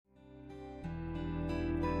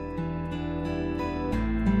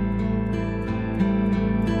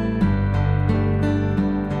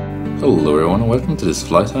Hello everyone and welcome to this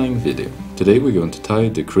fly tying video. Today we're going to tie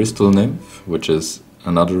the Krystal Nymph, which is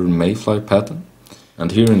another mayfly pattern.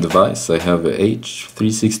 And here in the vise I have a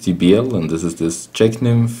H360BL, and this is this Czech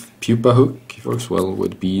nymph pupa hook. It works well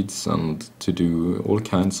with beads and to do all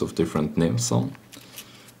kinds of different nymphs on.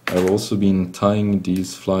 I've also been tying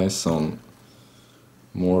these flies on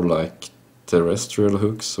more like terrestrial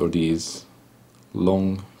hooks, or these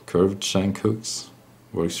long curved shank hooks.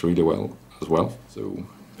 Works really well as well. So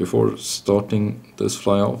before starting this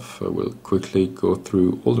fly off, I will quickly go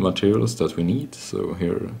through all the materials that we need. So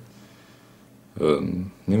here,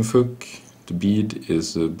 nymph hook. The bead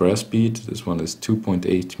is a brass bead. This one is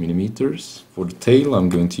 2.8 millimeters. For the tail, I'm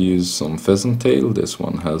going to use some pheasant tail. This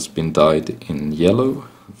one has been dyed in yellow.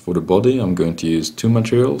 For the body, I'm going to use two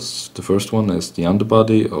materials. The first one is the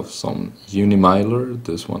underbody of some Unimiler.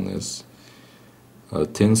 This one is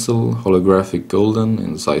Tinsel holographic golden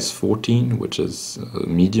in size 14, which is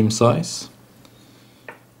medium size.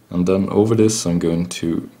 And then over this I'm going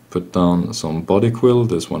to put down some body quill.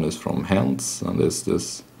 This one is from Hanás and is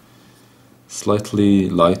this slightly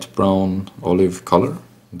light brown olive color.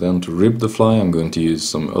 Then to rib the fly I'm going to use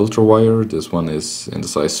some ultra wire. This one is in the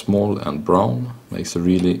size small and brown, makes a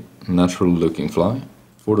really natural looking fly.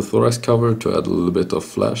 For the thorax cover, to add a little bit of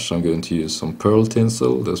flash, I'm going to use some pearl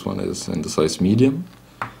tinsel. This one is in the size medium.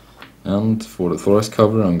 And for the thorax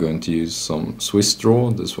cover, I'm going to use some Swiss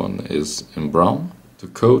straw. This one is in brown. To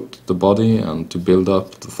coat the body and to build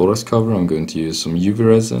up the thorax cover, I'm going to use some UV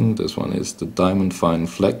resin. This one is the Diamond Fine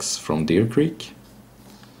Flex from Deer Creek.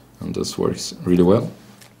 And this works really well.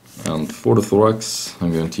 And for the thorax,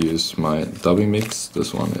 I'm going to use my dubbing mix.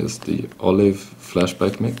 This one is the olive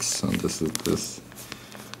flashback mix, and this is this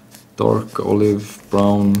dark olive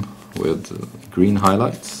brown with green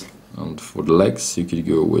highlights. And for the legs you could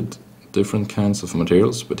go with different kinds of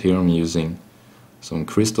materials, but here I'm using some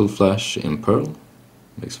crystal flash in pearl.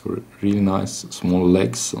 Makes for really nice small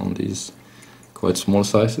legs on these quite small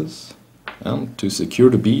sizes. And to secure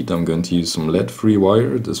the bead I'm going to use some lead-free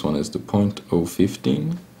wire. This one is the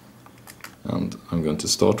 0.015, and I'm going to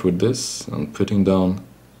start with this and putting down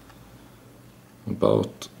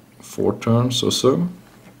about 4 turns or so,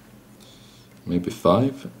 maybe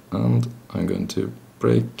 5, and I'm going to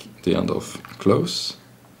break the end off close.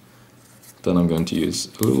 Then I'm going to use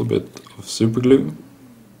a little bit of super glue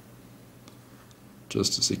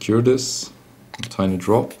just to secure this, a tiny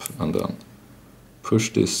drop, and then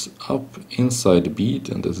push this up inside the bead,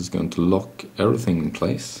 and this is going to lock everything in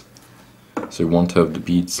place. So you won't have the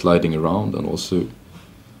bead sliding around, and also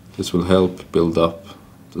this will help build up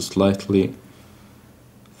the slightly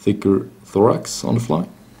thicker thorax on the fly.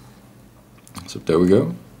 So there we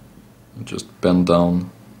go. And just bend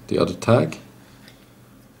down the other tag.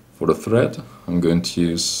 For the thread I'm going to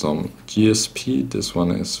use some GSP. This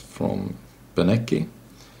one is from Benecki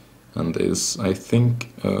and is, I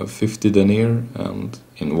think, 50 denier and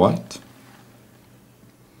in white.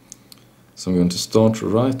 So I'm going to start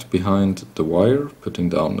right behind the wire, putting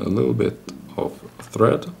down a little bit of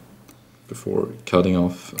thread before cutting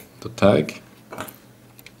off the tag,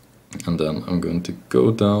 and then I'm going to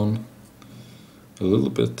go down a little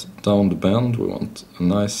bit down the bend. We want a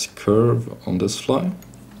nice curve on this fly.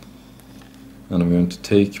 And I'm going to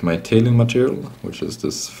take my tailing material, which is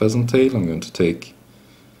this pheasant tail. I'm going to take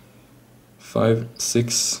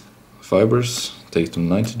 5-6 fibers, take them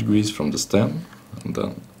 90 degrees from the stem, and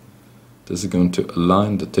then this is going to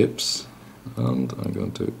align the tips, and I'm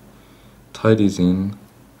going to tie these in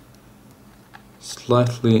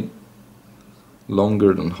slightly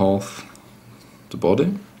longer than half the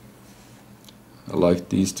body. I like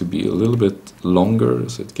these to be a little bit longer,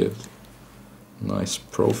 so it gives a nice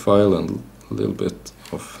profile and a little bit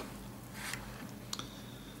of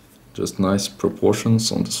just nice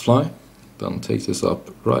proportions on this fly. Then take this up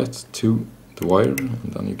right to the wire,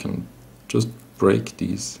 and then you can just break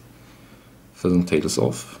these pheasant tails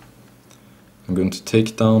off. I'm going to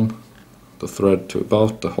take down the thread to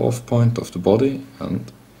about the half point of the body,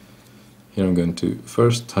 and here I'm going to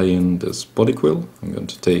first tie in this body quill. I'm going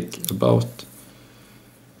to take about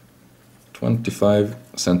 25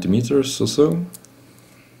 centimeters or so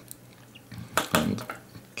and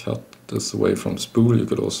cut this away from the spool. You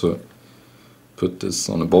could also put this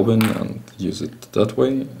on a bobbin and use it that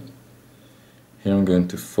way. Here I'm going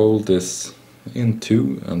to fold this in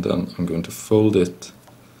two, and then I'm going to fold it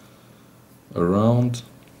around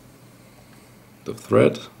the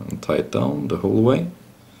thread and tie it down the whole way,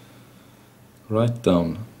 right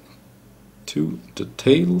down to the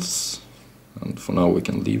tails, and for now we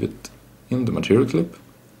can leave it in the material clip.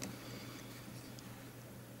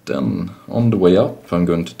 Then on the way up I'm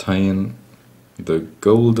going to tie in the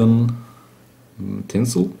golden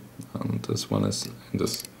tinsel, and this one is in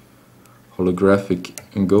this holographic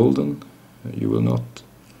golden. You will not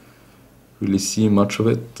really see much of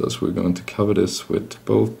it, as we're going to cover this with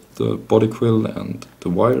both the body quill and the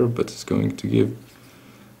wire, but it's going to give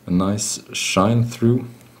a nice shine through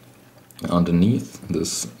underneath.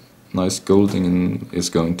 This nice golden is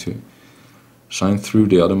going to shine through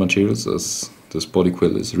the other materials, as this body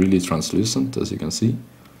quill is really translucent, as you can see.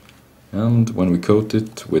 And when we coat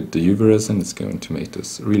it with the UV resin, it's going to make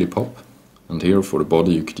this really pop. And here for the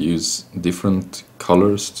body you could use different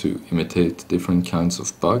colors to imitate different kinds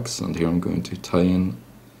of bugs. And here I'm going to tie in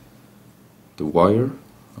the wire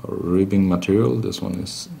or ribbing material. This one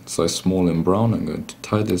is size small in brown. I'm going to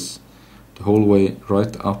tie this the whole way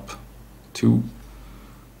right up to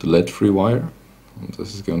the lead-free wire. And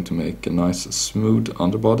this is going to make a nice smooth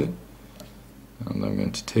underbody. And I'm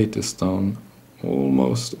going to take this down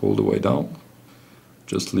almost all the way down.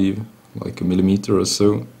 Just leave like a millimeter or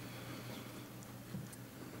so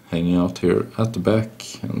hanging out here at the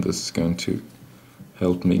back, and this is going to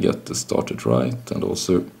help me get this started right, and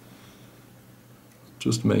also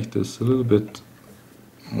just make this a little bit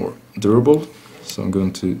more durable. So I'm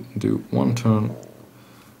going to do one turn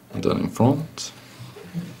and then in front,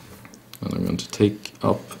 and I'm going to take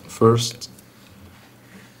up first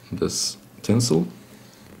this tinsel,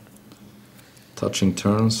 touching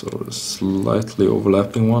turns or slightly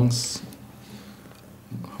overlapping ones,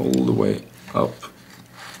 hold the way up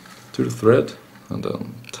to the thread, and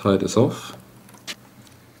then tie this off.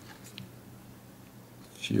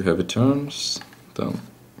 A few heavy turns, then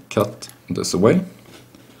cut this away.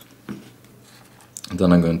 And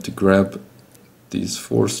then I'm going to grab these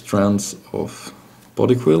 4 strands of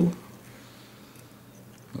body quill,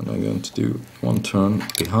 and I'm going to do one turn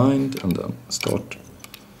behind and then start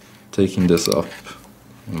taking this up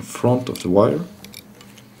in front of the wire.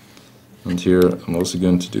 And here I'm also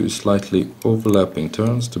going to do slightly overlapping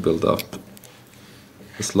turns to build up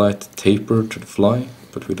a slight taper to the fly,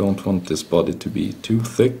 but we don't want this body to be too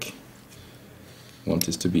thick. We want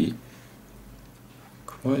this to be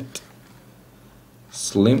quite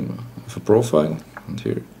slim of a profile. And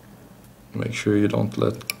here, make sure you don't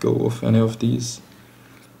let go of any of these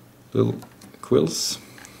little quills.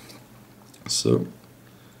 So,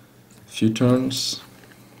 a few turns,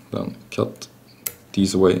 then cut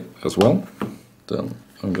these away as well. Then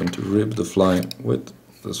I'm going to rib the fly with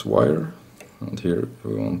this wire, and here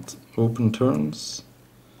we want open turns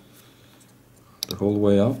the whole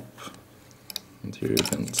way up, and here you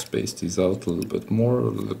can space these out a little bit more or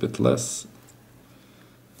a little bit less,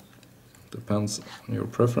 depends on your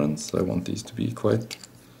preference. I want these to be quite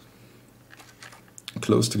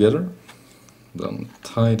close together. Then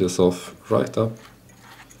tie this off right up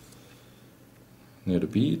near the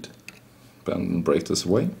bead, bend and break this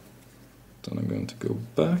away. Then I'm going to go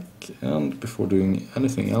back, and before doing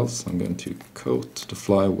anything else I'm going to coat the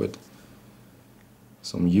fly with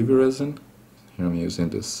some UV resin. Here I'm using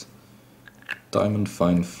this Diamond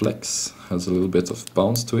Fine Flex, has a little bit of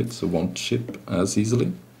bounce to it so it won't chip as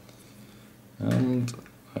easily. And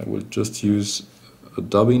I will just use a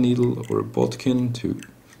dubbing needle or a bodkin to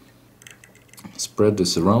spread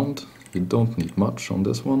this around. You don't need much on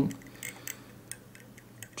this one.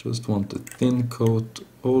 Just want a thin coat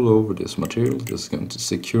all over this material. This is going to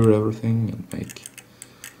secure everything and make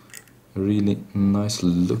a really nice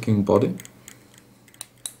looking body.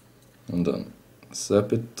 And then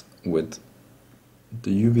zap it with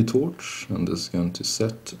the UV torch, and this is going to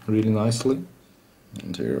set really nicely.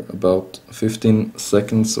 And here about 15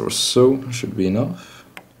 seconds or so should be enough.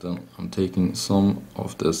 Then I'm taking some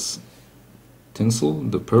of this tinsel,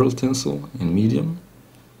 the pearl tinsel in medium,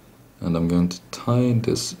 and I'm going to tie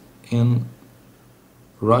this in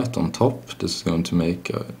right on top. This is going to make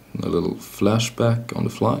a little flashback on the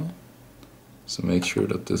fly, so make sure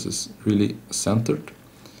that this is really centered.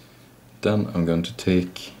 Then I'm going to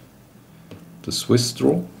take the Swiss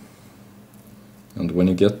straw, and when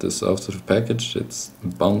you get this out of the package it's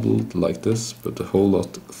bundled like this but a whole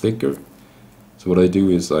lot thicker. So what I do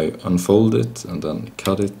is I unfold it and then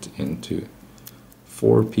cut it into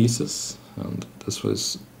 4 pieces, and this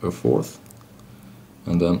was a 4th,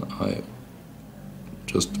 and then I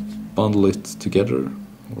just bundle it together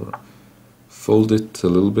or fold it a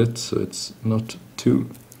little bit so it's not too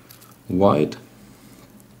wide.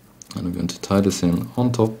 And I'm going to tie this in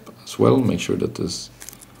on top as well, make sure that this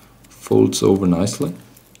folds over nicely.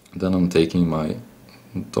 Then I'm taking my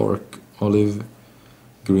dark olive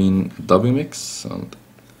green dubbing mix, and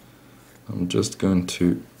I'm just going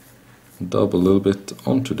to dab a little bit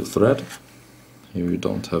onto the thread. Here you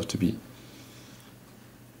don't have to be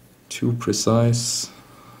too precise.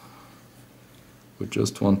 We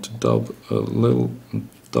just want to dub a little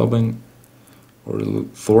dubbing or a little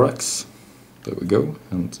thorax. There we go,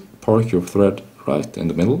 and park your thread right in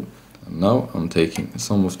the middle. And now I'm taking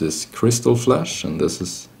some of this crystal flash, and this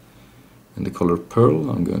is in the color pearl.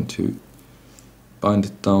 I'm going to bind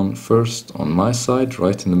it down first on my side,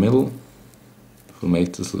 right in the middle. We'll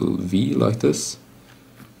make this little V like this.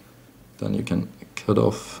 Then you can cut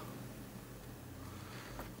off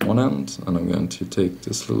one end, and I'm going to take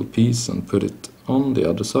this little piece and put it on the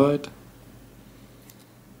other side.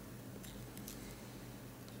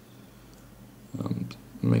 And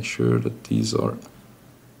make sure that these are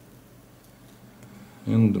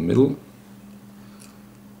in the middle.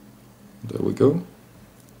 There we go.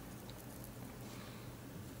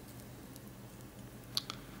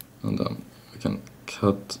 And then I can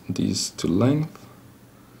cut these to length.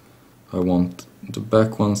 I want the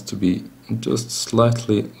back ones to be just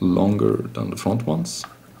slightly longer than the front ones.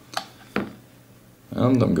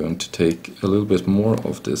 And I'm going to take a little bit more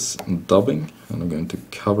of this dubbing, and I'm going to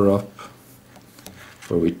cover up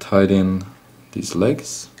where we tied in these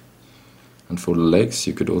legs. And for the legs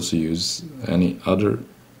you could also use any other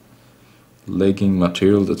legging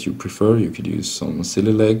material that you prefer. You could use some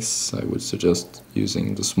silly legs. I would suggest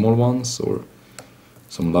using the small ones, or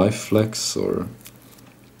some Life Flex, or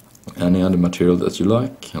any other material that you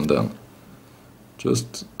like. And then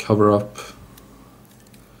just cover up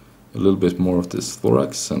a little bit more of this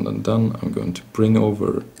thorax, and then I'm going to bring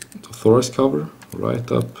over the thorax cover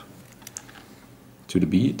right up to the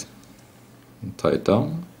bead and tie it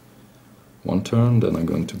down. One turn, then I'm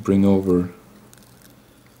going to bring over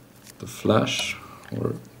the flash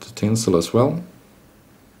or the tinsel as well.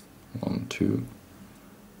 1, 2,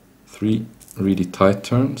 3 really tight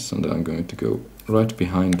turns, and then I'm going to go right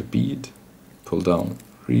behind the bead, pull down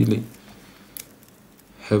really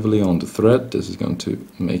heavily on the thread. This is going to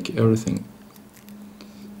make everything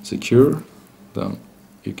secure. Then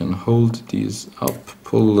you can hold these up,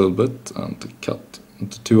 pull a little bit, and cut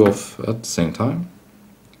the two off at the same time.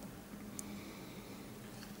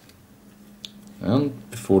 And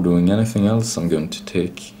before doing anything else, I'm going to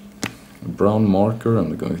take a brown marker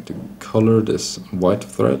and I'm going to color this white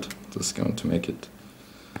thread. This is going to make it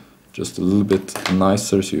just a little bit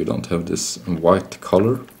nicer, so you don't have this white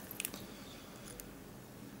color.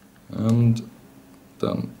 And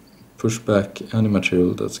then push back any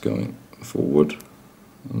material that's going forward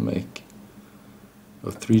and make a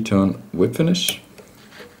 3-turn whip finish.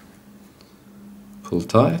 Pull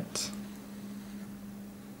tight,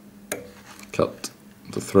 cut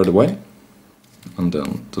the thread away, and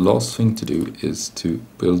then the last thing to do is to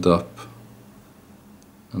build up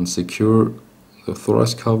and secure the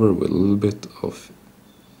thorax cover with a little bit of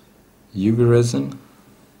UV resin.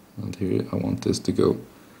 And here I want this to go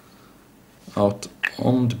out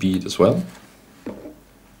on the bead as well.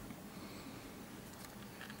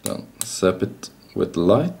 Then zap it with the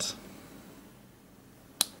light.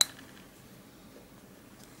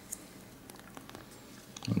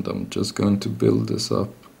 And I'm just going to build this up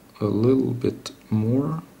a little bit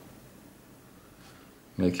more,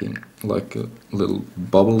 making like a little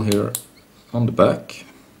bubble here on the back.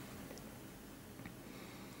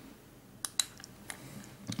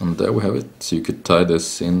 And there we have it. So you could tie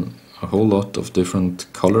this in a whole lot of different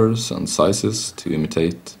colors and sizes to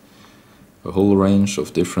imitate a whole range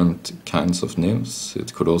of different kinds of nymphs.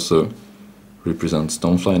 It could also represent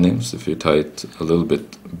stonefly nymphs if you tie it a little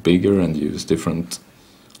bit bigger and use different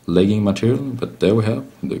legging material. But there we have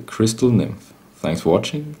the Krystal Nymph. Thanks for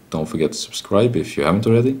watching. Don't forget to subscribe if you haven't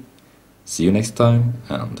already. See you next time,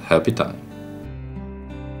 and happy tying!